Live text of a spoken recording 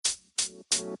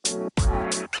All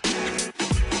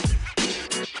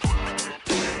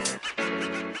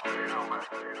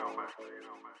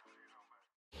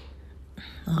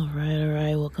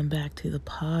right. Welcome back to the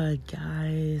pod,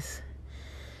 guys.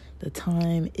 The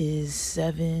time is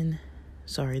the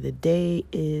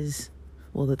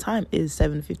time is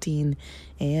 7:15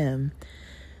 a.m.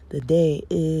 The day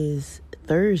is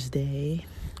Thursday.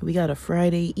 We got a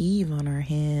Friday Eve on our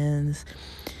hands.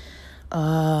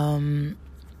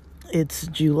 It's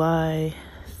July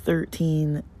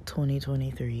 13,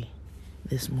 2023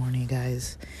 this morning,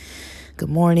 guys. Good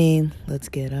morning. Let's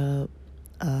get up.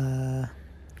 What are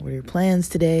your plans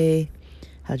today?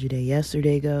 How'd your day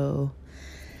yesterday go?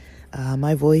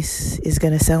 My voice is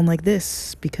going to sound like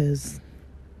this because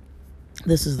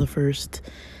this is the first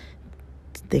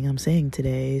thing I'm saying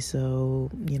today.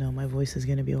 So, my voice is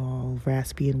going to be all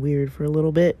raspy and weird for a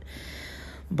little bit.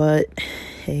 But,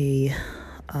 hey,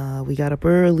 we got up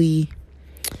early.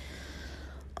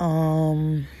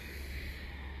 I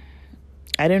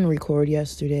didn't record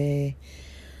yesterday.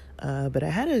 But I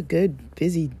had a good,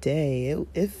 busy day.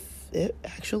 It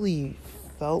actually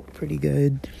felt pretty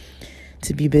good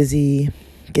to be busy,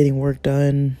 getting work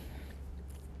done.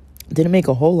 Didn't make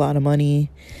a whole lot of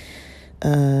money.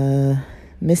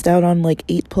 Missed out on like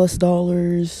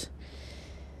 $8+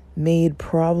 Made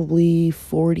probably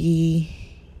 $40.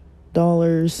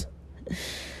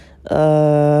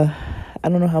 I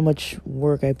don't know how much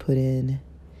work I put in.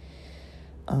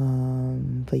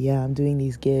 But yeah, I'm doing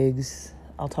these gigs.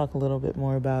 I'll talk a little bit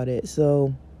more about it.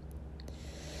 So,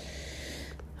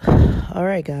 all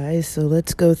right, guys. So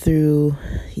let's go through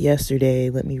yesterday.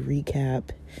 Let me recap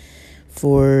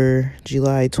for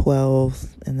July 12th,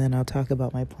 and then I'll talk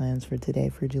about my plans for today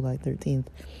for July 13th.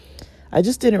 I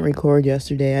just didn't record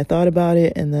yesterday. I thought about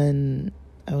it, and then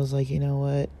I was like, you know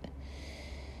what?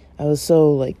 I was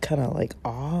so kind of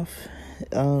off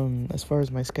as far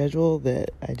as my schedule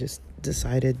that I just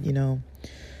decided,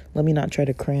 let me not try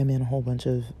to cram in a whole bunch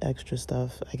of extra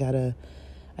stuff. I gotta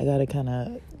kind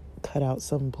of cut out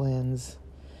some plans.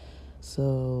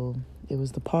 So it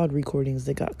was the pod recordings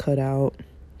that got cut out.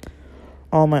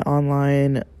 All my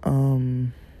online,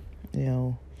 the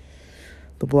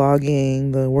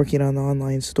blogging, the working on the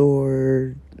online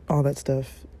store, all that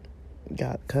stuff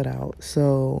got cut out.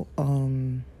 So,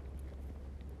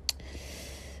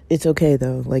 it's okay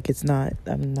though.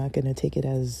 I'm not going to take it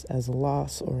as a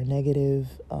loss or a negative,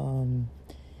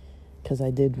 because I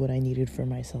did what I needed for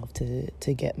myself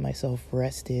to get myself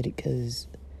rested, because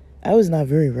I was not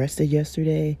very rested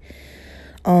yesterday.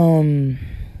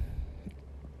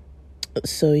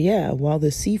 So yeah, while the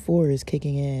C4 is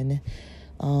kicking in,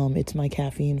 it's my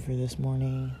caffeine for this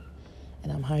morning,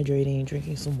 and I'm hydrating,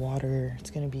 drinking some water.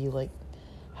 It's going to be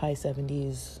high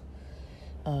 70s.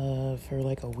 For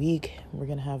a week. We're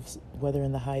gonna have weather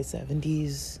in the high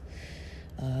 70s,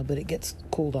 but it gets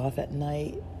cooled off at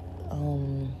night.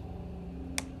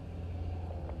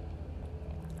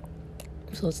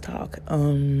 So let's talk.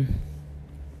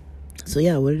 So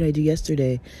yeah, what did I do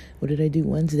yesterday? What did I do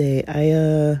Wednesday?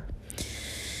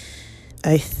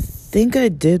 I think I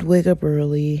did wake up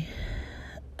early.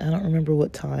 I don't remember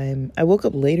what time. I woke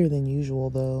up later than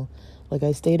usual though.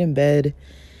 I stayed in bed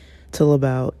till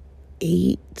about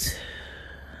 8.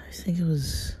 I think it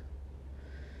was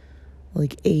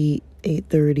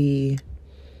 8:30.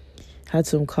 Had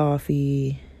some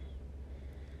coffee.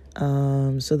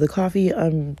 So the coffee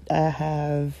I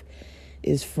have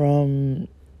is from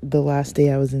the last day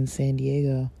I was in San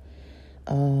Diego.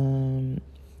 I'm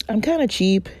kind of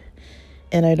cheap,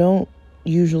 and I don't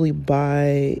usually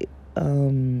buy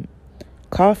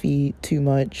coffee too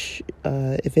much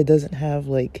if it doesn't have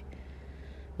a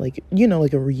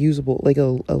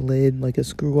reusable, a lid, a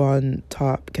screw-on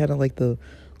top, kind of like the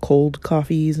cold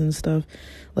coffees and stuff.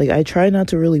 I try not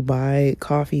to really buy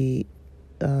coffee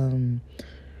from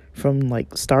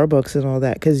Starbucks and all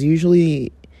that, because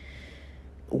usually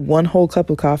one whole cup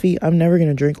of coffee, I'm never going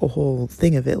to drink a whole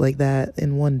thing of it like that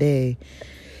in one day.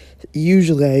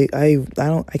 Usually I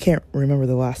can't remember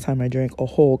the last time I drank a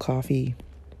whole coffee.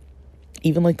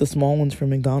 Even the small ones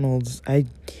from McDonald's, I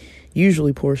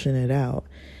usually portion it out.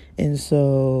 And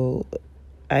so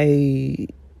I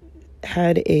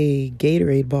had a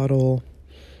Gatorade bottle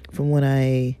from when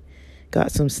I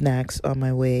got some snacks on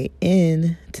my way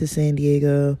in to San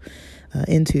Diego,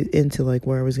 into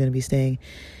where I was going to be staying.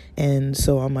 And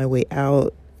so on my way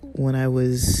out, when I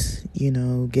was,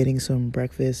 getting some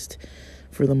breakfast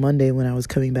for the Monday when I was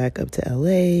coming back up to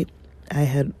LA, I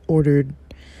had ordered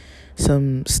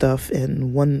some stuff,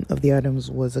 and one of the items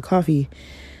was a coffee.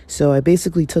 So I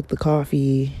basically took the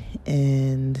coffee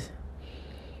and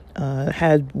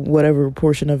had whatever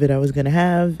portion of it I was going to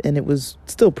have, and it was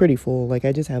still pretty full. Like,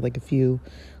 I just had like a few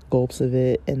gulps of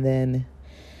it, and then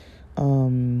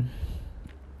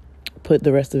put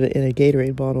the rest of it in a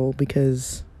Gatorade bottle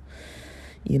because,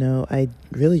 I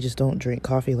really just don't drink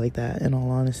coffee like that, in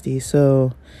all honesty.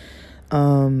 So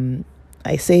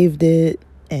I saved it,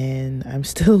 and I'm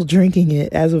still drinking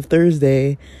it as of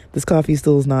Thursday. This coffee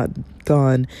still is not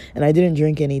gone, and I didn't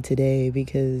drink any today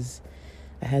because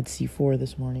I had C4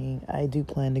 this morning. I do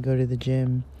plan to go to the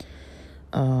gym.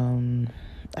 I'm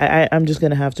just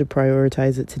gonna have to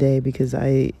prioritize it today because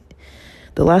the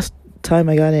last time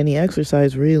I got any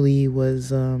exercise really was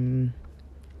during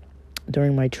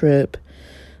my trip,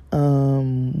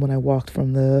 when I walked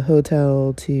from the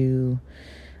hotel to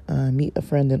meet a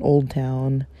friend in Old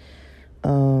Town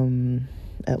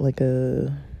at like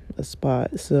a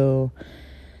spot. So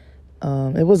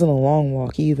it wasn't a long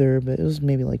walk either, but it was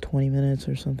maybe like 20 minutes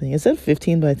or something. It said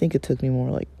 15, but I think it took me more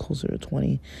like closer to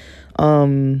 20.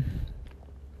 And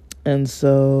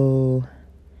so,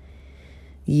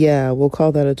 yeah, we'll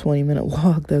call that a 20-minute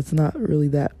walk. That's not really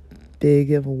that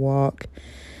big of a walk.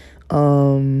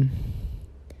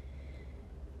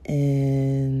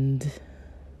 And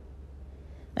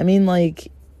I mean,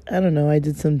 like, I don't know, I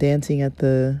did some dancing at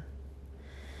the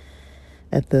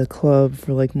club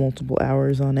for like multiple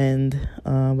hours on end,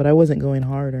 but I wasn't going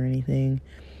hard or anything.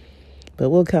 But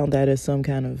we'll count that as some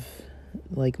kind of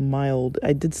like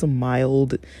I did some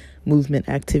mild movement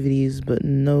activities, but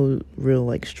no real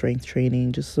like strength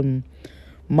training, just some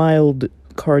mild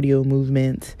cardio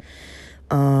movement.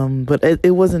 But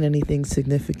it wasn't anything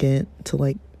significant to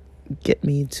like get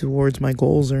me towards my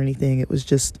goals or anything. It was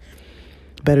just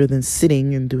better than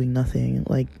sitting and doing nothing.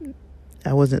 Like,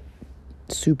 I wasn't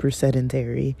super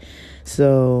sedentary.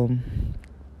 So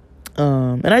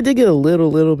and I did get a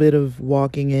little bit of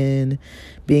walking in,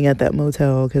 being at that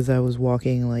motel, because I was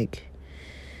walking like,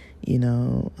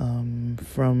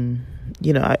 from,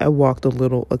 I walked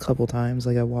a couple times.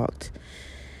 Like, I walked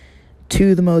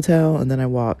to the motel, and then I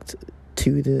walked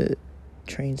to the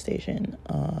train station,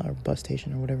 or bus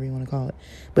station, or whatever you want to call it.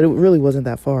 But it really wasn't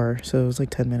that far, so it was like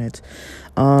 10 minutes.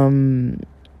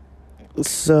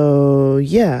 So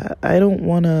yeah, I don't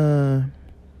want to,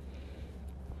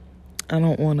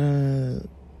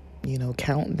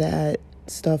 count that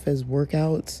stuff as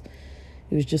workouts.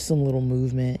 It was just some little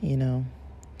movement,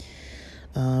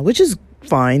 which is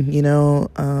fine,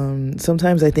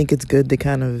 sometimes I think it's good to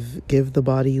kind of give the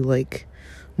body like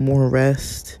more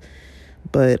rest.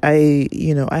 But I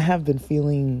have been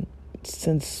feeling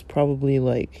since probably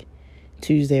like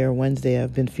Tuesday or Wednesday,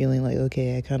 I've been feeling like,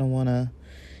 okay, I kind of want to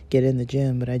get in the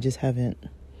gym, but I just haven't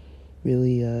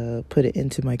really put it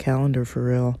into my calendar for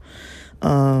real.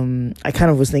 I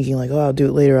kind of was thinking like, oh, I'll do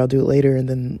it later, and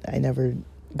then I never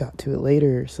got to it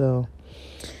later. So,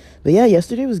 but yeah,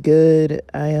 yesterday was good.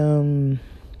 I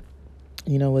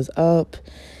was up,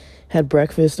 had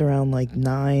breakfast around like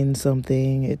 9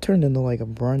 something. It turned into like a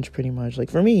brunch pretty much. Like,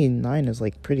 for me, 9 is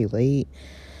like pretty late.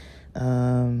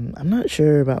 I'm not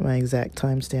sure about my exact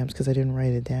timestamps because I didn't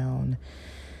write it down.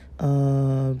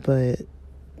 But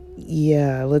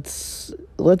yeah, let's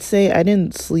say I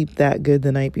didn't sleep that good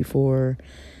the night before.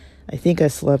 I think I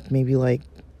slept maybe like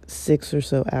 6 or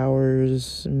so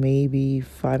hours, maybe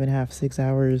 5.5, 6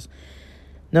 hours.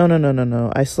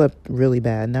 No. I slept really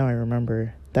bad. Now I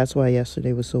remember. That's why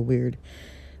yesterday was so weird.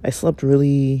 I slept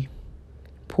really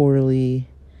poorly.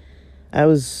 I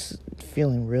was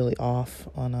feeling really off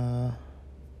on a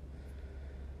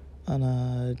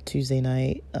Tuesday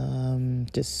night.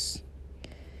 Just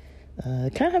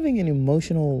kind of having an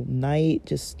emotional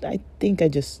night. I think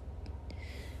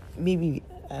maybe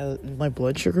my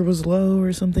blood sugar was low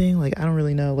or something. Like, I don't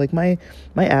really know. Like, my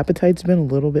appetite's been a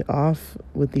little bit off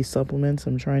with these supplements.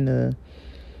 I'm trying to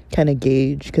kind of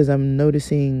gauge, because I'm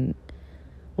noticing,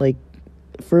 like,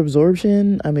 for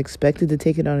absorption, I'm expected to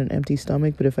take it on an empty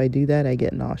stomach, but if I do that, I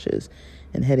get nauseous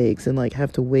and headaches and like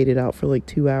have to wait it out for like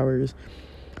 2 hours.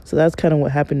 So that's kind of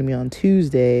what happened to me on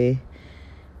Tuesday.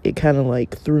 It kind of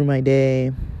like threw my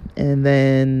day, and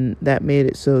then that made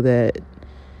it so that,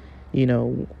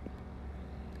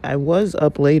 I was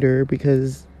up later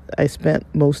because I spent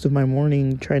most of my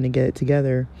morning trying to get it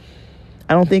together.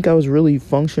 I don't think I was really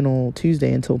functional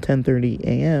Tuesday until 10:30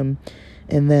 a.m.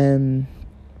 And then,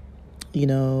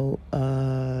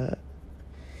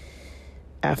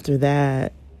 after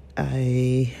that,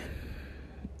 I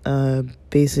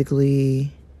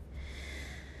basically,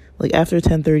 like, after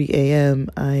 10:30 a.m.,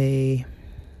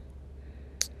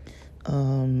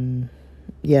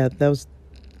 yeah, that was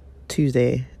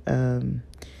Tuesday.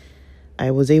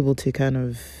 I was able to kind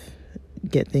of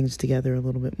get things together a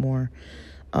little bit more.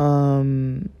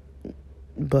 But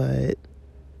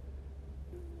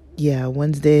yeah,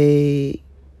 Wednesday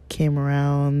came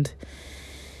around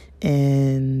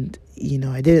and,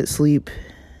 I didn't sleep.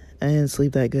 I didn't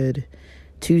sleep that good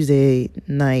Tuesday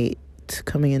night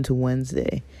coming into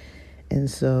Wednesday. And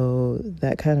so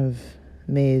that kind of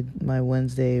made my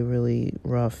Wednesday really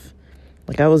rough.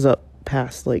 Like, I was up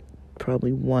past like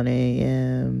probably 1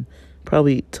 a.m.,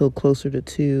 probably till closer to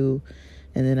 2.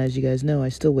 And then, as you guys know, I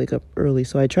still wake up early.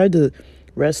 So I tried to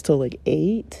rest till like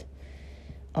 8.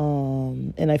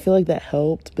 And I feel like that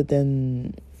helped. But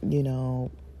then,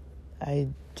 I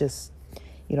just,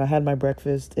 I had my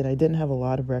breakfast, and I didn't have a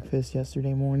lot of breakfast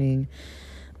yesterday morning.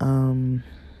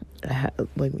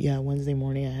 Wednesday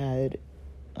morning I had,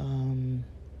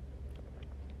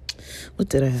 what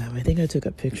did I have? I think I took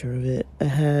a picture of it.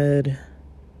 I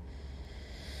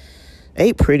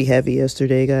ate pretty heavy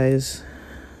yesterday, guys.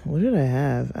 What did I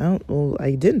have?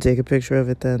 I didn't take a picture of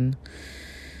it then.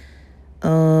 I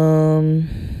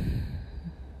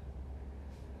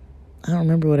don't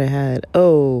remember what I had.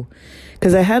 Oh,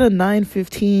 because I had a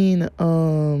 9:15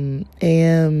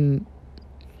 a.m.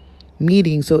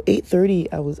 meeting. So 8:30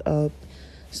 I was up,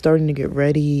 starting to get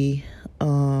ready.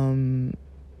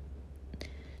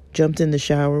 Jumped in the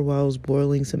shower while I was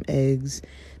boiling some eggs.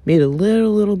 Made a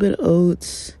little bit of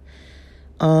oats.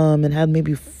 And had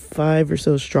maybe 5 or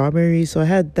so strawberries. So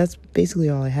that's basically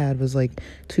all I had, was like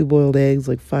 2 boiled eggs,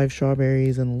 like 5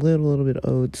 strawberries, and a little bit of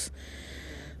oats.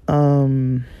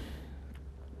 And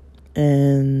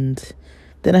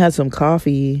then I had some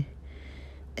coffee,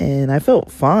 and I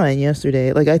felt fine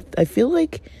yesterday. Like, I feel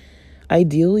like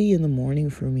ideally in the morning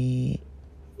for me,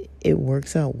 it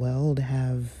works out well to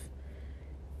have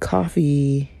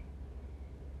coffee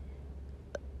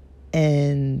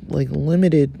and like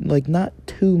limited, like not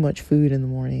too much food in the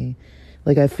morning.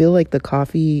 Like, I feel like the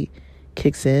coffee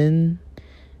kicks in,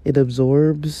 it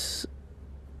absorbs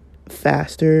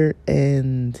faster,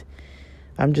 and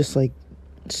I'm just like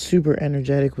super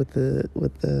energetic with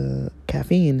the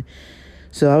caffeine.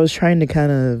 So I was trying to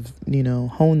kind of,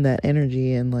 hone that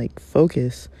energy and like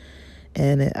focus.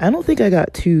 And I don't think I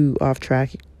got too off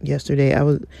track yesterday.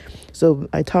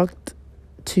 I talked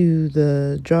to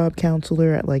the job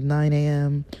counselor at like 9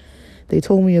 a.m. They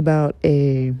told me about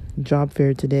a job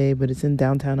fair today, but it's in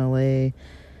downtown LA.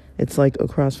 It's like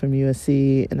across from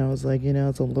USC. And I was like,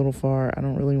 it's a little far. I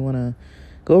don't really want to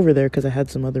go over there because I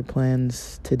had some other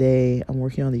plans today. I'm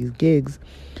working on these gigs.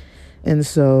 And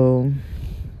so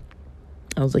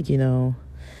I was like,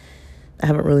 I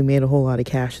haven't really made a whole lot of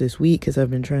cash this week because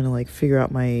I've been trying to like figure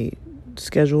out my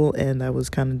schedule, and I was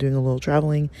kind of doing a little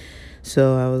traveling.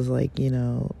 So I was like,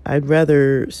 I'd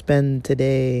rather spend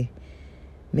today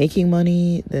making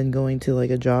money than going to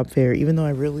like a job fair. Even though I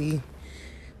really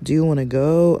do want to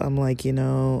go, I'm like,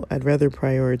 I'd rather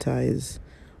prioritize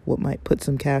what might put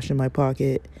some cash in my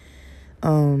pocket,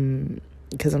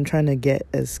 because I'm trying to get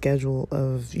a schedule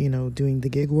of, doing the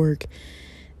gig work.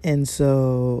 And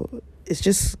so it's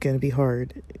just going to be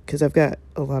hard because I've got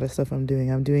a lot of stuff I'm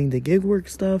doing. I'm doing the gig work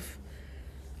stuff.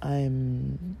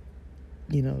 I'm,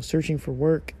 searching for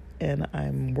work, and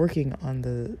I'm working on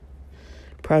the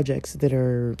projects that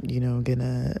are,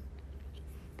 gonna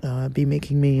be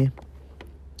making me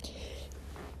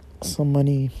some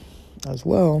money as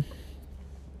well.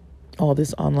 All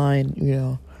this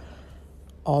online,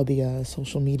 all the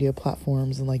social media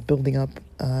platforms, and like building up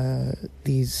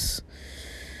these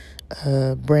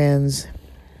brands,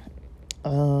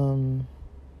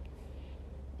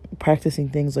 practicing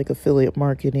things like affiliate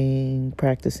marketing,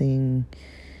 practicing,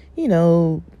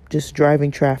 just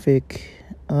driving traffic,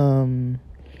 learning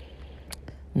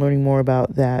more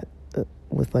about that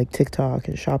with like TikTok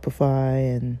and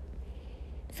Shopify and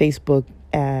Facebook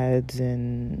ads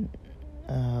and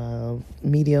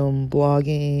Medium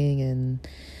blogging and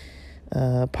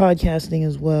podcasting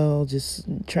as well. Just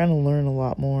trying to learn a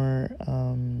lot more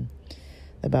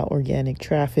about organic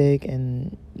traffic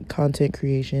and content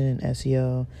creation and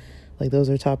SEO. Like, those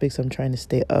are topics I'm trying to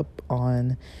stay up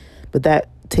on. But that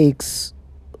takes,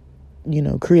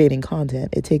 creating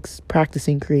content. It takes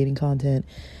practicing creating content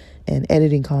and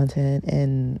editing content.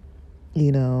 And,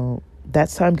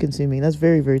 that's time consuming. That's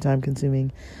very, very time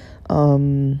consuming.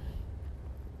 And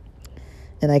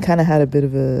I kind of had a bit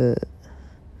of a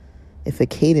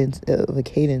cadence,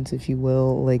 if you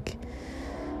will, like,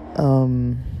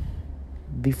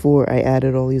 before I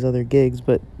added all these other gigs.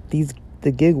 But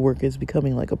the gig work is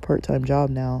becoming like a part-time job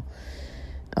now,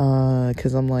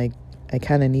 because I'm like, I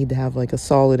kind of need to have like a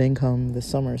solid income this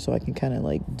summer so I can kind of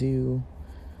like do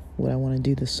what I want to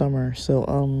do this summer.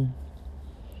 So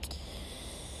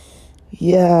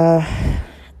yeah,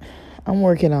 I'm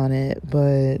working on it.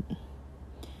 But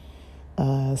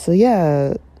so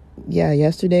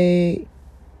yesterday,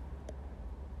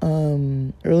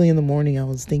 early in the morning, I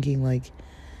was thinking like,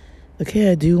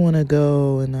 okay, I do want to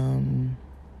go and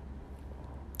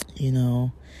you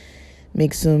know,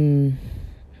 makes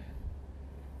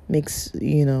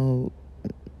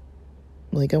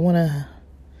like I want to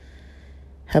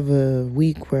have a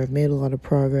week where I've made a lot of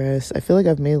progress. I feel like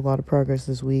I've made a lot of progress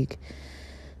this week.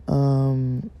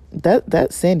 That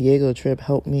San Diego trip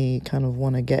helped me kind of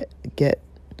want to get hit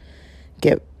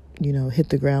the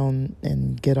ground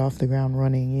and get off the ground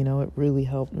running. It really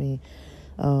helped me.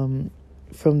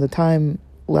 From the time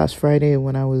last Friday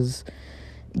when I was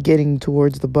getting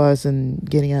towards the bus and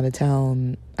getting out of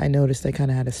town, I noticed I kind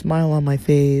of had a smile on my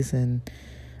face and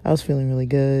I was feeling really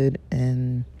good,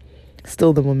 and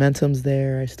still the momentum's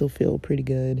there. I still feel pretty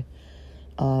good.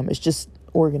 It's just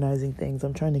organizing things.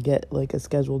 I'm trying to get like a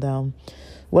schedule down.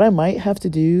 What I might have to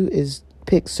do is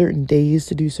pick certain days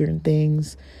to do certain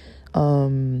things.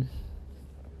 To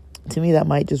me, that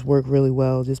might just work really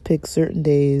well. Just pick certain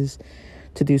days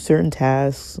to do certain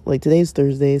tasks. Like today's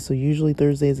Thursday, so usually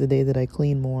Thursday is the day that I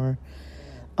clean more.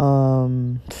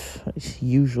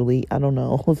 Usually, I don't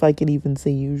know if I can even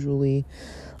say usually.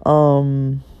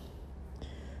 But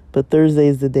Thursday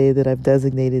is the day that I've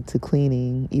designated to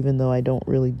cleaning, even though I don't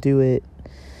really do it.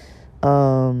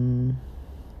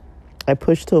 I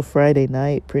push till Friday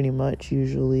night pretty much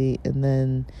usually, and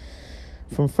then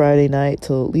from Friday night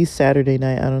till at least Saturday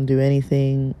night, I don't do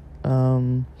anything.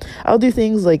 I'll do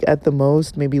things like at the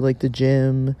most, maybe like the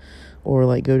gym or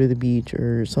like go to the beach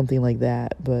or something like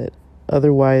that. But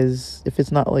otherwise, if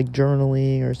it's not like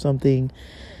journaling or something,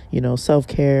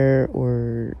 self-care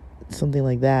or something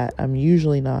like that, I'm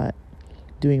usually not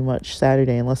doing much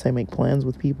Saturday unless I make plans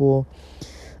with people.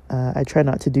 I try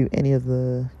not to do any of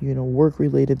the,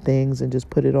 work-related things and just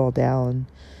put it all down,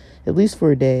 at least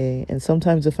for a day. And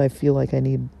sometimes if I feel like I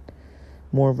need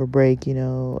more of a break,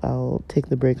 I'll take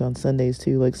the break on Sundays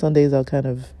too. Like Sundays, I'll kind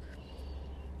of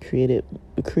create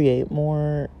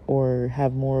more or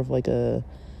have more of like I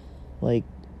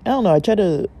don't know. I try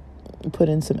to put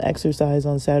in some exercise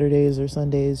on Saturdays or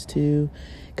Sundays too,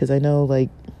 because I know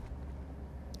like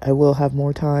I will have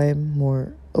more time,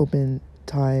 more open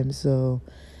time. So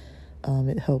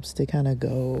it helps to kind of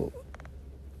go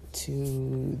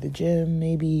to the gym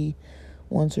maybe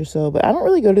once or so. But I don't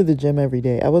really go to the gym every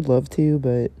day. I would love to,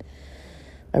 but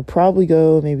I probably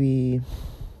go maybe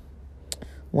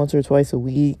once or twice a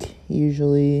week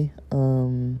usually.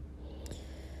 And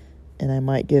I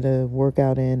might get a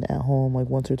workout in at home like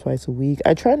once or twice a week.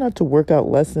 I try not to work out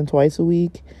less than twice a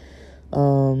week.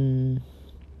 I'd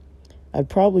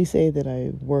probably say that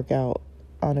I work out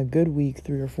on a good week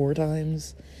 3 or 4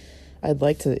 times. I'd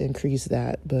like to increase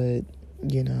that, but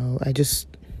I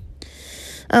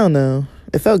don't know.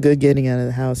 It felt good getting out of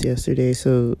the house yesterday,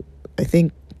 so I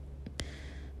think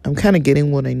I'm kind of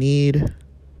getting what I need.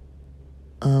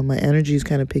 My energy is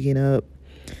kind of picking up.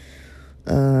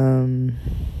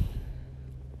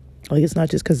 Like it's not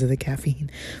just because of the caffeine,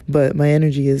 but my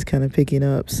energy is kind of picking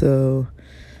up, so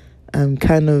I'm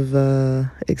kind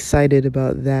of excited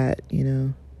about that,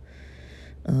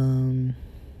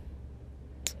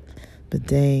 But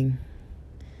dang.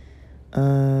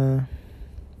 But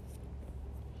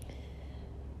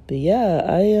yeah,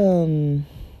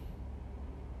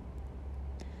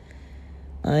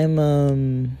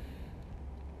 I'm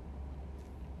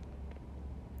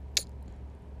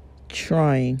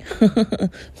trying.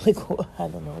 Like, I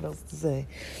don't know what else to say.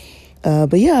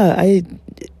 But yeah,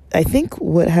 I think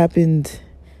what happened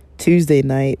Tuesday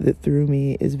night that threw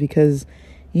me is because,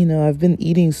 I've been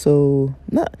eating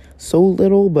not so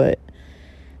little, but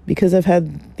because I've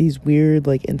had these weird,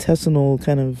 like, intestinal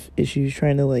kind of issues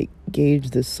trying to, like,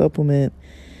 gauge this supplement.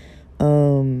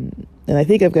 And I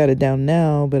think I've got it down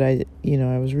now, but I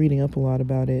was reading up a lot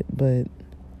about it, but,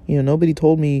 nobody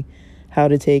told me how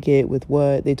to take it with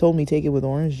what. They told me take it with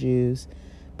orange juice,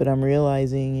 but I'm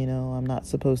realizing, I'm not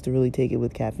supposed to really take it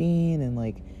with caffeine, and,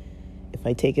 like, if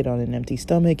I take it on an empty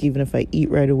stomach, even if I eat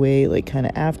right away, like, kind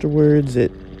of afterwards,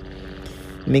 it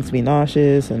makes me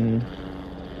nauseous, and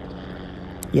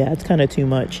yeah, it's kind of too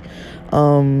much.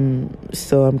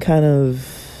 So I'm kind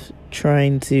of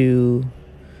trying to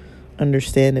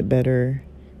understand it better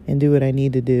and do what I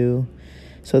need to do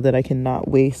so that I can not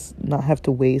have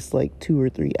to waste like 2 or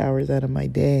 3 hours out of my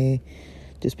day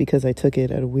just because I took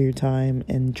it at a weird time,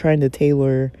 and trying to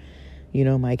tailor,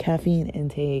 my caffeine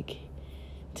intake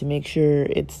to make sure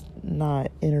it's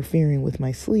not interfering with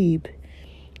my sleep,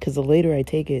 because the later I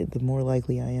take it, the more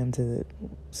likely I am to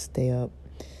stay up.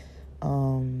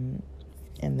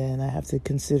 And then I have to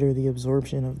consider the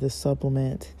absorption of this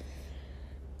supplement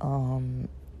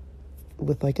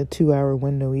with like a 2-hour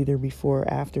window, either before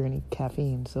or after any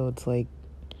caffeine. So it's like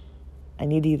I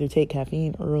need to either take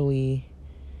caffeine early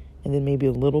and then maybe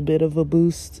a little bit of a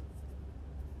boost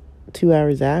 2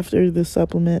 hours after the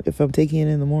supplement if I'm taking it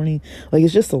in the morning. Like,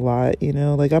 it's just a lot,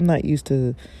 like I'm not used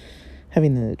to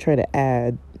having to try to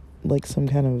add like some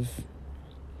kind of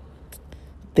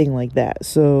thing like that.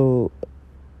 So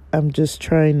I'm just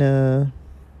trying to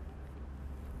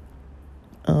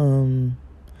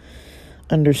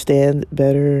understand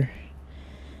better.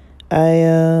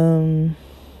 I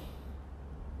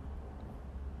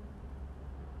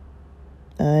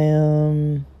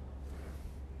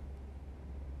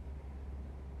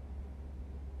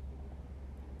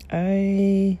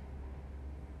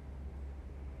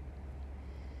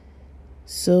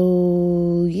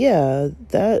so yeah,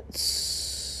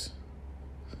 that's,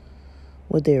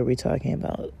 what day are we talking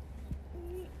about?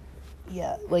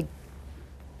 Yeah, like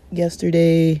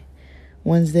yesterday,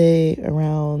 Wednesday,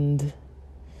 around,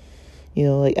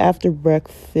 like after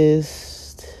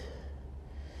breakfast,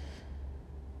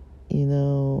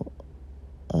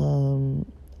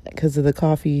 because of the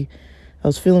coffee, I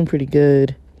was feeling pretty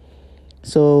good.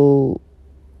 So,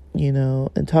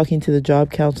 and talking to the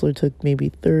job counselor took maybe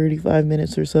 35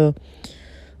 minutes or so.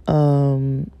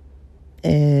 And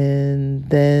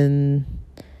then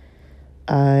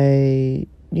I,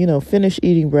 finished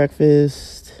eating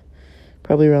breakfast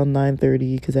probably around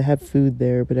 9:30 because I had food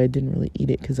there, but I didn't really eat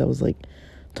it because I was like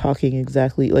talking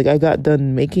exactly. Like, I got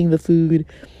done making the food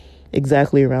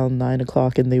exactly around 9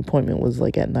 o'clock, and the appointment was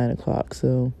like at 9 o'clock.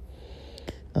 So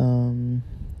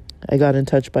I got in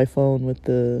touch by phone with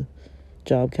the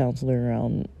job counselor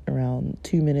around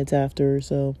 2 minutes after or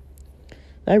so.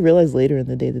 I realized later in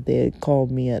the day that they had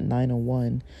called me at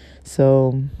 9:01,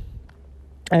 so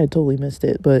I had totally missed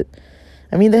it. But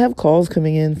I mean, they have calls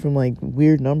coming in from like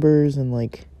weird numbers and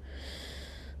like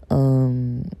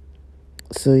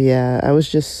so yeah, I was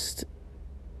just,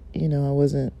 I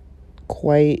wasn't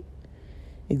quite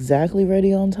exactly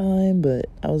ready on time, but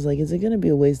I was like, is it going to be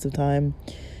a waste of time?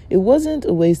 It wasn't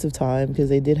a waste of time because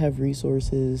they did have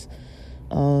resources.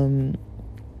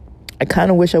 I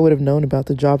kind of wish I would have known about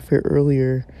the job fair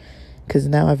earlier, because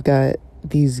now I've got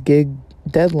these gig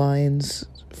deadlines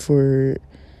for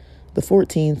the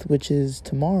 14th, which is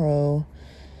tomorrow,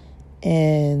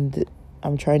 and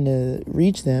I'm trying to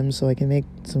reach them so I can make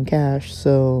some cash.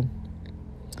 So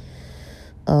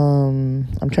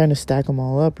I'm trying to stack them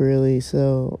all up, really.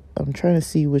 So I'm trying to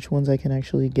see which ones I can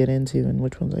actually get into and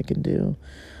which ones I can do.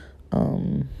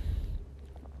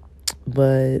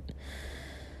 But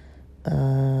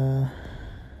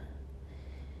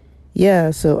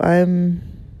yeah, so I'm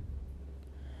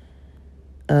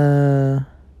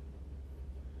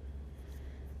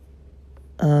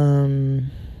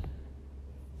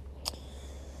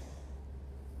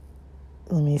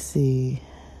let me see.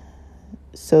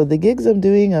 So the gigs I'm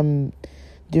doing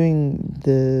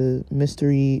the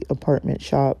mystery apartment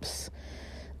shops.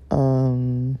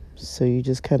 So you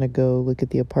just kind of go look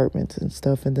at the apartments and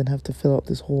stuff and then have to fill out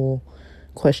this whole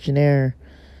questionnaire.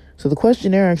 So the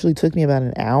questionnaire actually took me about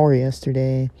an hour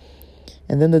yesterday.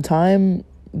 And then the time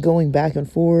going back and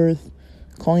forth,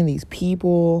 calling these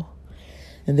people,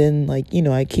 and then like,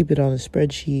 I keep it on a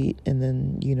spreadsheet, and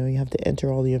then, you have to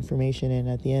enter all the information in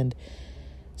at the end.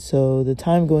 So the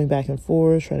time going back and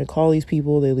forth, trying to call these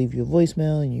people, they leave you a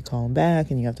voicemail and you call them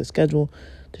back and you have to schedule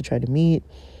to try to meet.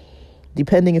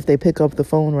 Depending if they pick up the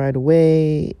phone right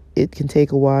away, it can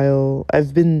take a while.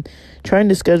 I've been trying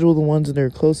to schedule the ones that are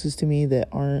closest to me that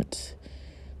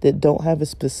don't have a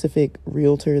specific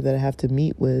realtor that I have to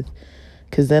meet with,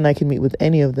 because then I can meet with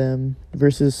any of them,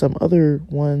 versus some other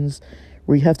ones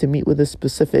where you have to meet with a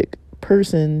specific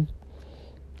person.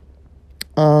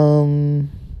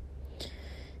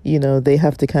 They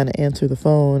have to kind of answer the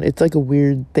phone. It's like a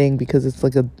weird thing because it's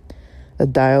like a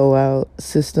dial out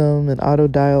system, an auto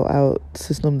dial out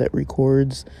system that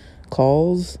records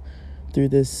calls through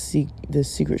this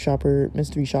secret shopper,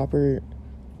 mystery shopper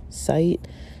site.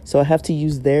 So I have to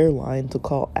use their line to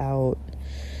call out.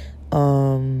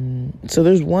 So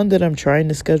there's one that I'm trying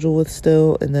to schedule with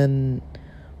still, and then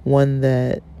one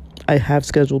that I have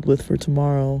scheduled with for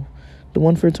tomorrow. The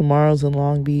one for tomorrow's in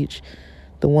Long Beach.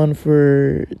 The one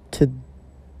for the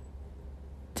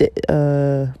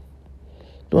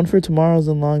one for tomorrow's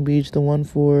in Long Beach. The one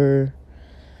for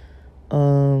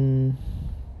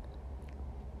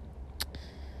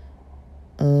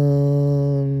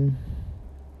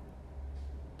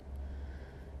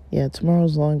yeah,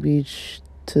 tomorrow's Long Beach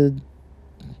to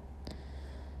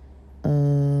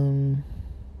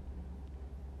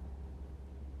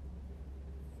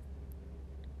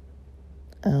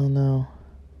I don't know.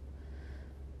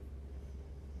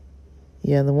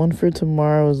 Yeah, the one for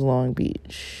tomorrow is Long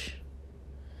Beach.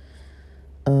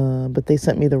 But they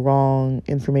sent me the wrong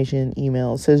information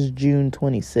email. It says June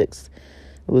 26th.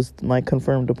 It was my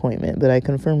confirmed appointment, but I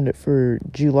confirmed it for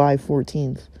July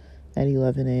 14th at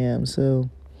 11 a.m. So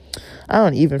I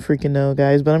don't even freaking know,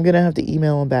 guys, but I'm going to have to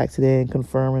email them back today and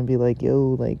confirm and be like,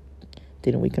 yo, like,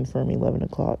 didn't we confirm 11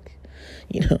 o'clock?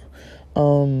 You know?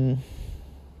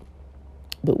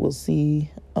 But we'll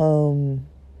see.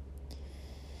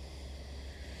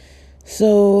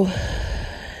 So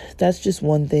that's just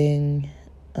one thing.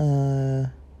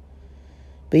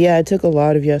 But yeah, I took a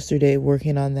lot of yesterday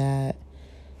working on that,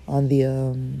 on the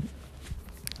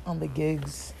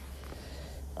gigs,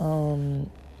 because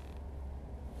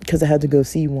I had to go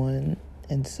see one,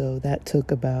 and so that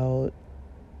took about,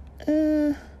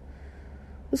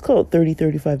 let's call it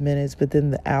 35 minutes, but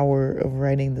then the hour of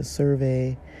writing the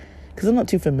survey, because I'm not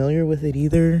too familiar with it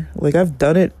either. Like, I've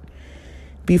done it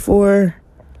before,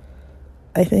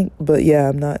 I think, but yeah,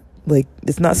 I'm not, like,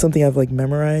 it's not something I've, like,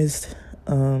 memorized.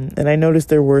 And I noticed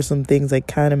there were some things I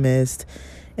kind of missed,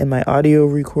 and my audio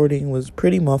recording was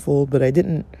pretty muffled, but I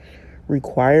didn't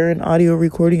require an audio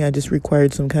recording. I just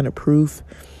required some kind of proof.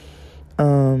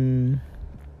 And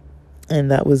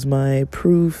that was my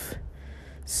proof.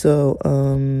 So,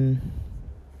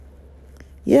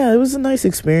 yeah, it was a nice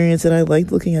experience, and I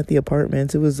liked looking at the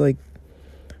apartments. It was like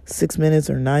 6 minutes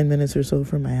or 9 minutes or so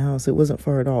from my house. It wasn't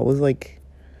far at all. It was like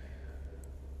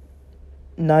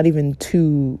not even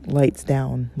 2 lights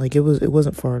down. Like, it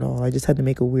wasn't far at all. I just had to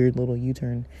make a weird little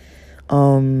U-turn.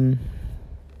 But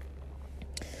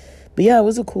yeah, it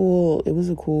was a cool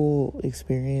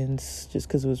experience just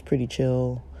because it was pretty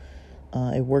chill.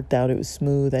 It worked out. It was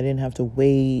smooth. I didn't have to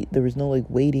wait. There was no like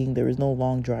waiting. There was no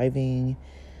long driving.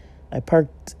 I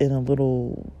parked in a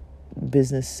little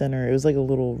business center. It was like a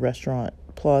little restaurant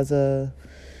plaza.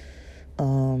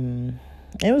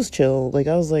 It was chill. Like,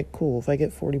 I was like, cool, if I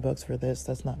get $40 for this,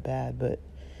 that's not bad. But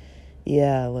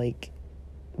yeah, like,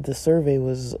 the survey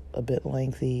was a bit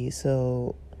lengthy.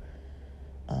 So,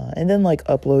 and then like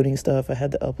uploading stuff, I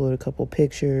had to upload a couple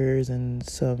pictures and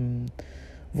some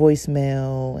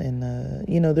voicemail, and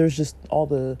there's just all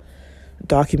the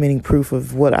documenting proof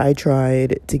of what I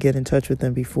tried to get in touch with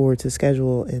them before to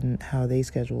schedule and how they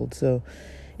scheduled. So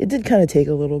it did kind of take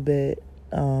a little bit.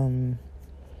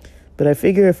 But I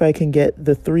figure if I can get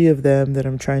the 3 of them that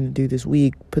I'm trying to do this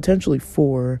week, potentially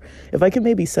 4, if I can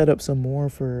maybe set up some more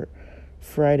for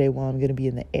Friday while I'm going to be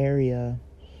in the area,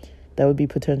 that would be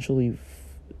potentially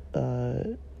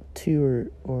 2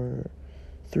 or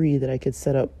 3 that I could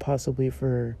set up possibly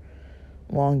for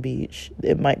Long Beach.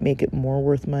 It might make it more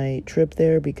worth my trip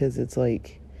there, because it's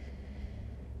like,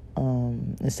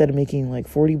 instead of making like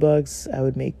 $40, I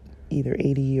would make either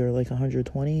 80 or like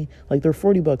 120. Like, they're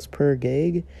 $40 per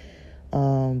gig.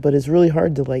 But it's really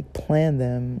hard to like plan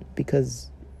them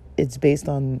because it's based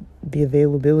on the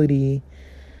availability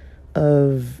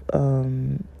of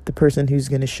the person who's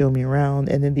going to show me around,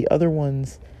 and then the other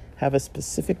ones have a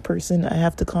specific person I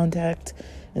have to contact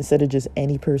instead of just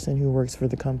any person who works for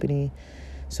the company.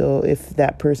 So if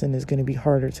that person is going to be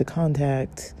harder to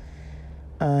contact,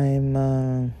 I'm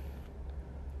going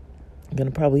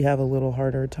to probably have a little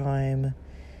harder time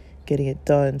getting it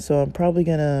done. So I'm probably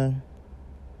going to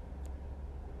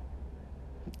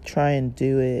try and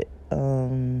do it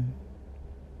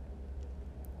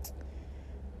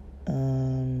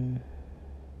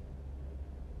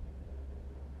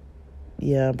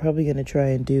yeah, I'm probably gonna try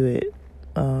and do it,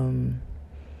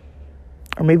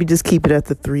 or maybe just keep it at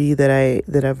the 3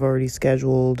 that I've already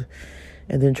scheduled,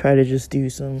 and then try to just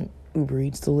do some Uber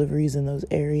Eats deliveries in those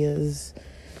areas,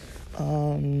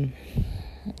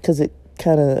 because it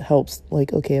kind of helps,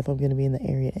 like, okay, if I'm gonna be in the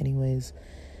area anyways,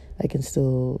 I can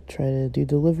still try to do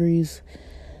deliveries.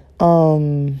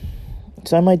 So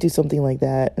I might do something like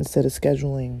that instead of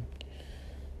scheduling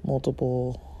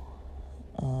multiple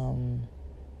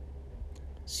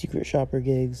secret shopper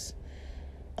gigs.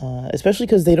 Especially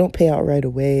because they don't pay out right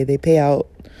away. They pay out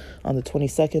on the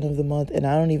 22nd of the month, and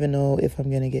I don't even know if I'm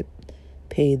going to get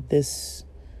paid this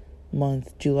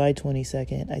month, July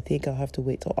 22nd. I think I'll have to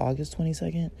wait till August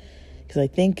 22nd, because I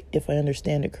think, if I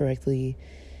understand it correctly,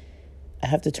 I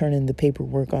have to turn in the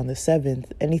paperwork on the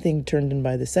 7th. Anything turned in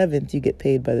by the 7th, you get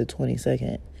paid by the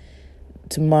 22nd,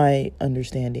 to my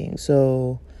understanding.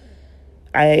 So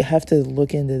I have to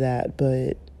look into that.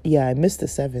 But yeah, I missed the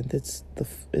 7th. It's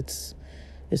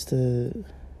the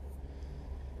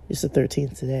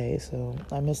 13th today, so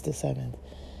I missed the 7th,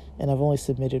 and I've only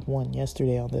submitted one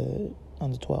yesterday on the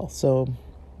 12th. So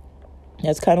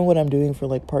that's kind of what I'm doing for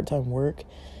like part-time work.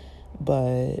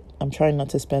 but I'm trying not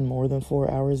to spend more than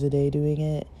 4 hours a day doing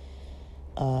it.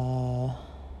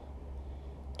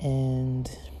 And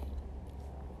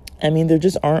I mean, there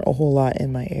just aren't a whole lot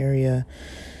in my area.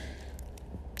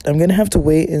 I'm gonna have to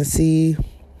wait and see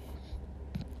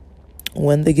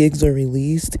when the gigs are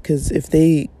released, because if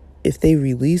they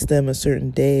release them a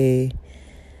certain day,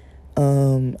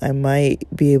 I might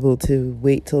be able to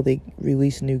wait till they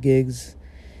release new gigs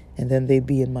and then they'd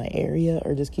be in my area,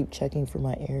 or just keep checking for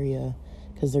my area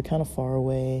because they're kind of far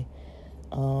away.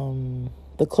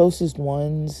 The closest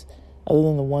ones, other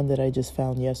than the one that I just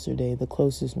found yesterday, the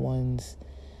closest ones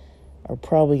are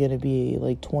probably going to be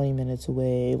like 20 minutes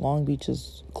away. Long Beach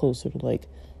is closer to like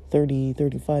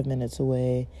 35 minutes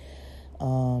away.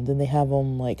 Then they have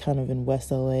them like kind of in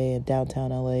West LA and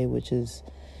downtown LA, which is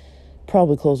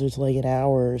probably closer to like an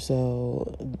hour or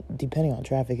so. Depending on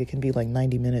traffic, it can be like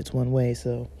 90 minutes one way.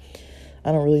 So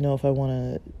I don't really know if I want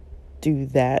to do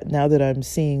that now that I'm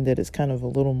seeing that it's kind of a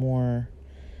little more,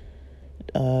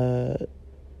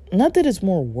 not that it's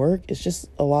more work, it's just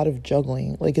a lot of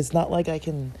juggling. Like, it's not like I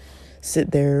can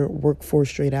sit there, work 4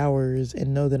 straight hours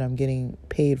and know that I'm getting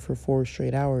paid for 4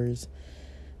 straight hours.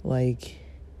 Like,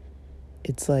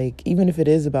 it's like, even if it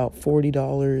is about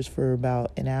 $40 for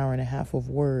about an hour and a half of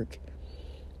work,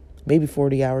 maybe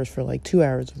 40 hours for like 2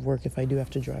 hours of work if I do have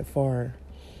to drive far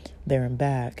there and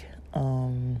back.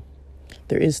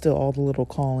 There is still all the little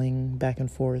calling back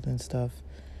and forth and stuff.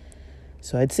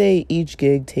 So I'd say each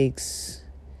gig takes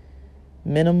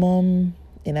minimum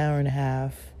an hour and a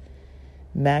half,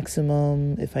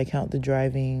 maximum, if I count the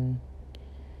driving,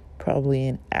 probably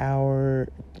an hour,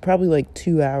 probably like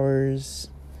 2 hours,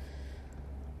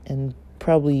 and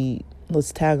probably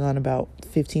let's tag on about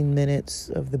 15 minutes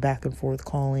of the back and forth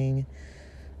calling,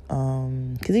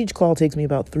 because each call takes me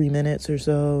about 3 minutes or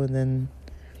so. And then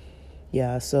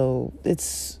so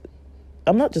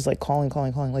I'm not just like calling,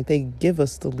 like they give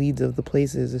us the leads of the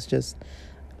places. It's just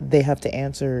they have to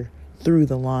answer through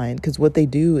the line, because what they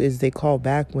do is they call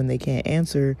back when they can't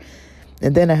answer,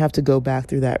 and then I have to go back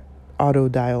through that auto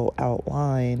dial out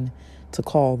line to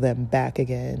call them back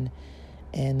again.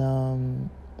 And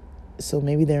so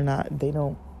maybe they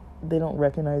don't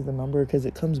recognize the number because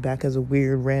it comes back as a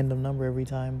weird random number every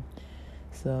time.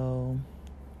 So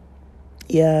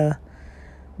yeah,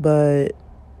 but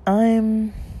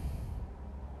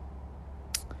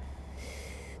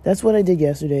that's what I did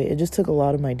yesterday. It just took a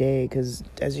lot of my day because,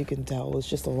 as you can tell, it's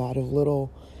just a lot of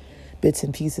little bits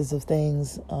and pieces of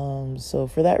things. So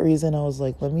for that reason, I was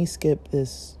like, let me skip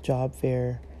this job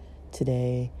fair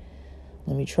today.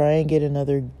 Let me try and get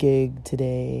another gig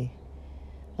today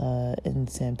in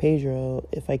San Pedro.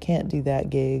 If I can't do that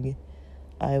gig,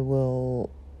 I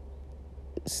will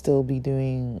still be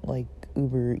doing like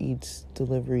Uber Eats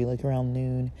delivery like around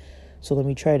noon. So let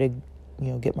me try to,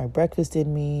 get my breakfast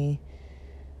in me.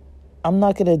 I'm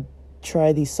not going to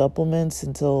try these supplements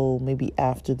until maybe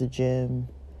after the gym,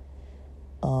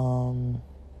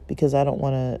 because I don't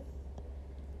want to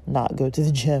not go to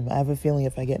the gym. I have a feeling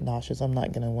if I get nauseous, I'm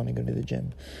not going to want to go to the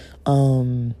gym.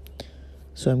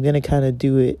 So I'm going to kind of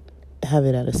have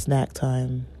it at a snack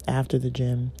time after the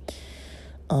gym.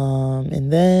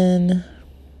 And then,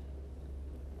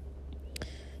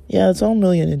 that's all I'm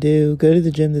really going to do. Go to the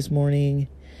gym this morning,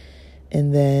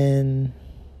 and then,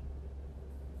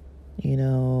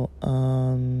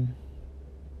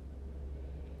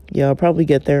 I'll probably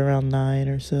get there around 9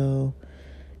 or so,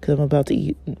 because I'm about to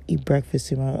eat breakfast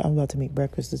soon. I'm about to make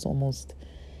breakfast. It's almost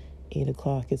 8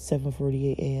 o'clock. It's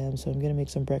 7:48 a.m., so I'm going to make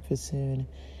some breakfast soon,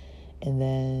 and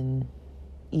then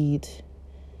eat,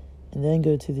 and then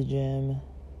go to the gym.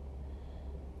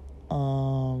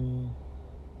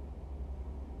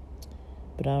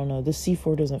 But I don't know. This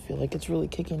C4 doesn't feel like it's really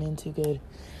kicking in too good.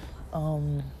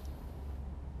 So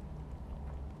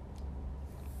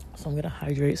I'm going to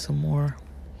hydrate some more.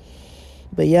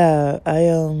 But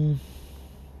I'm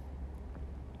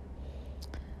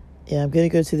going to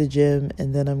go to the gym,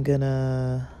 and then I'm going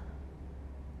to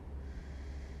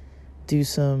do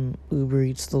some Uber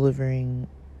Eats delivering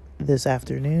this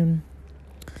afternoon.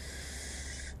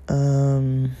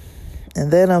 And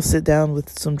then I'll sit down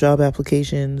with some job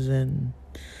applications and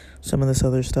some of this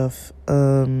other stuff.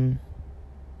 I'm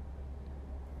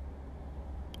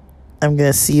going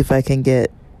to see if I can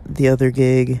get the other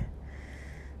gig.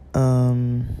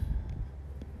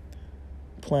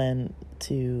 Plan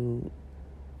to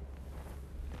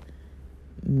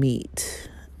meet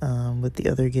with the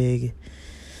other gig.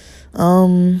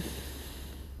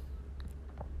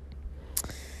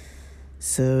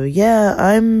 So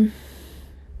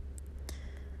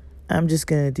I'm just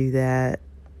gonna do that.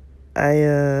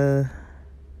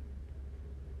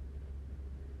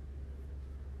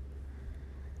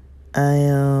 I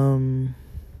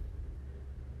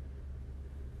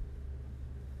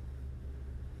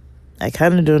I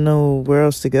kind of don't know where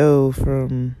else to go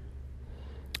from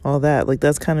all that. Like,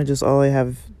 that's kind of just all I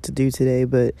have to do today.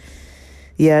 But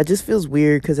yeah, it just feels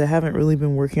weird because I haven't really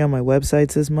been working on my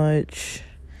websites as much.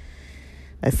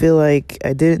 I feel like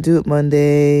I didn't do it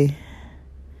Monday.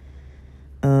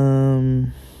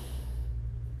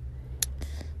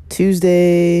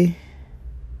 Tuesday,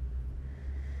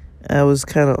 I was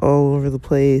kind of all over the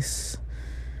place.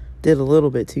 Did a little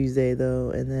bit Tuesday,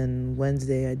 though. And then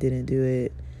Wednesday, I didn't do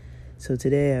it. So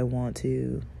today, I want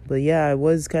to. But yeah, I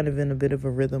was kind of in a bit of a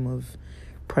rhythm of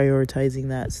prioritizing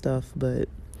that stuff. But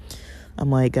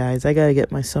I'm like, guys, I got to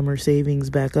get my summer savings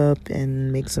back up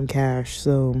and make some cash.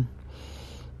 So,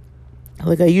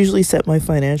 like, I usually set my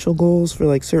financial goals for,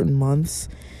 like, certain months.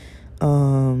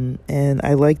 And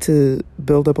I like to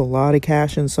build up a lot of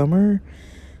cash in summer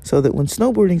so that when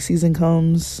snowboarding season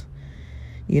comes,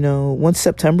 once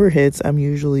September hits, I'm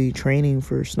usually training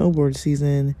for snowboard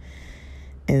season.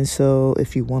 And so,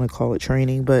 if you want to call it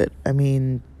training, but I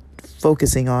mean,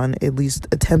 focusing on at least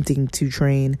attempting to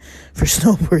train for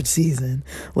snowboard season,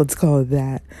 let's call it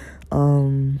that.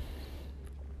 So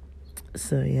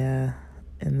yeah,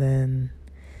 and then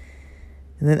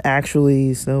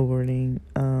actually snowboarding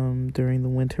during the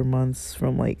winter months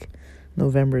from like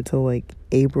November till like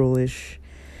April-ish,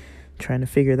 trying to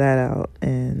figure that out.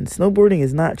 And snowboarding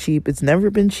is not cheap. It's never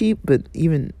been cheap, but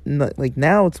even not, like,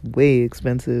 now it's way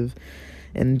expensive.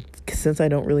 And since I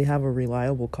don't really have a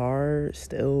reliable car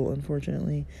still,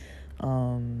 unfortunately,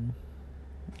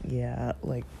 yeah,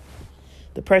 like,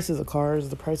 the prices of cars,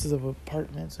 the prices of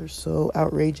apartments are so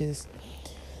outrageous.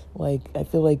 Like, I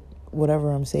feel like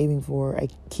whatever I'm saving for, I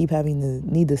keep having the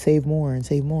need to save more and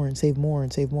save more and save more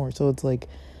and save more. So it's like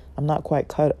I'm not quite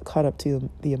caught up to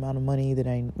the amount of money that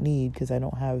I need because I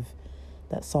don't have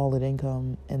that solid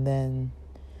income. And then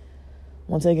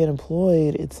once I get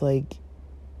employed, it's like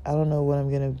I don't know what I'm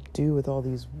going to do with all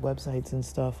these websites and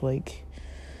stuff. Like,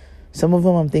 some of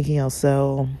them I'm thinking I'll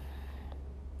sell,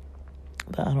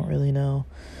 but I don't really know.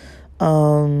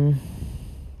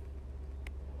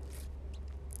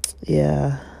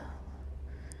 Yeah.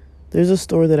 There's a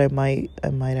store that I might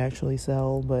actually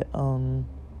sell, but I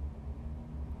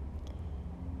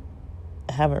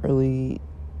haven't really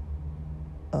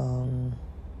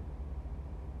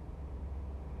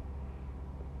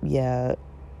yeah,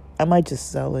 I might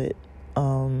just sell it.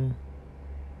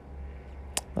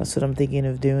 That's what I'm thinking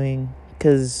of doing,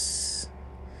 cuz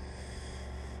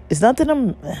it's not that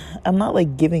I'm not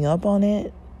like giving up on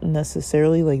it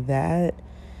necessarily like that.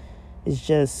 It's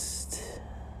just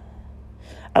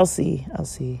I'll see.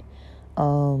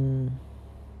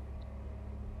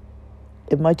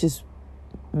 It might just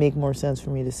make more sense for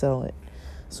me to sell it.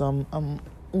 So I'm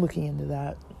looking into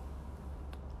that.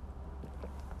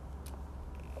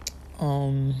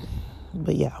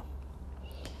 But yeah.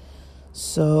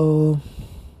 So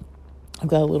I've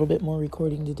got a little bit more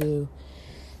recording to do,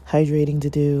 hydrating to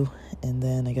do, and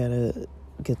then I got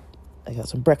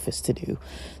some breakfast to do.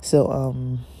 So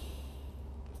I'm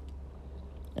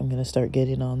going to start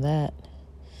getting on that.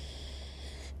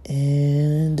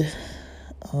 And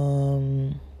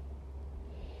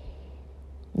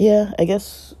yeah, I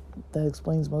guess that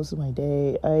explains most of my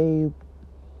day. I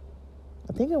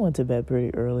think I went to bed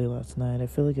pretty early last night. I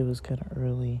feel like it was kind of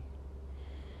early.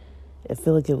 I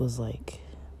feel like it was like,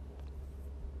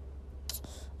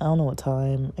 I don't know what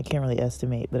time. I can't really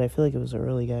estimate, but I feel like it was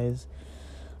early, guys.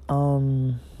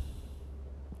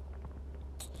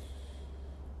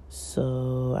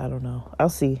 So I don't know. I'll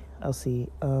see.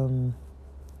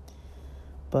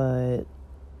 But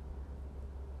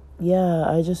yeah,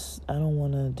 I don't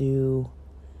want to do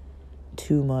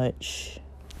too much.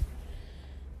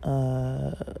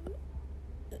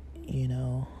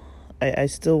 I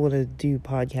still want to do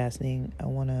podcasting.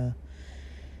 I'm going to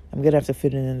have to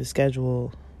fit it in the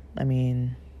schedule. I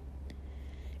mean,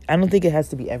 I don't think it has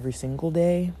to be every single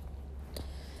day,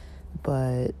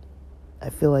 but I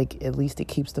feel like at least it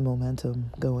keeps the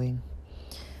momentum going.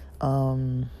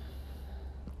 And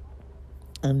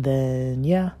then,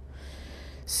 yeah.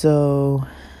 So,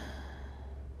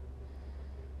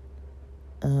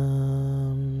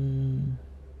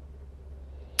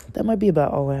 that might be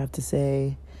about all I have to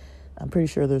say. I'm pretty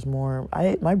sure there's more.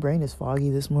 My brain is foggy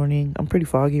this morning. I'm pretty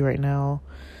foggy right now.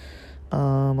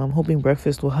 I'm hoping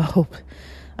breakfast will help.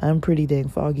 I'm pretty dang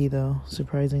foggy though,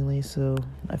 surprisingly, so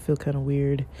I feel kind of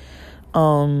weird.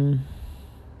 I'm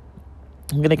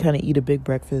gonna kind of eat a big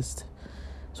breakfast,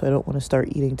 so I don't want to start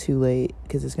eating too late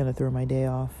because it's gonna throw my day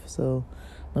off. So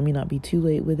let me not be too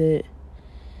late with it.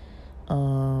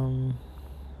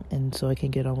 and so I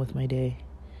can get on with my day.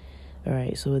 All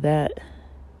right, so with that,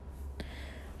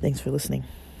 thanks for listening.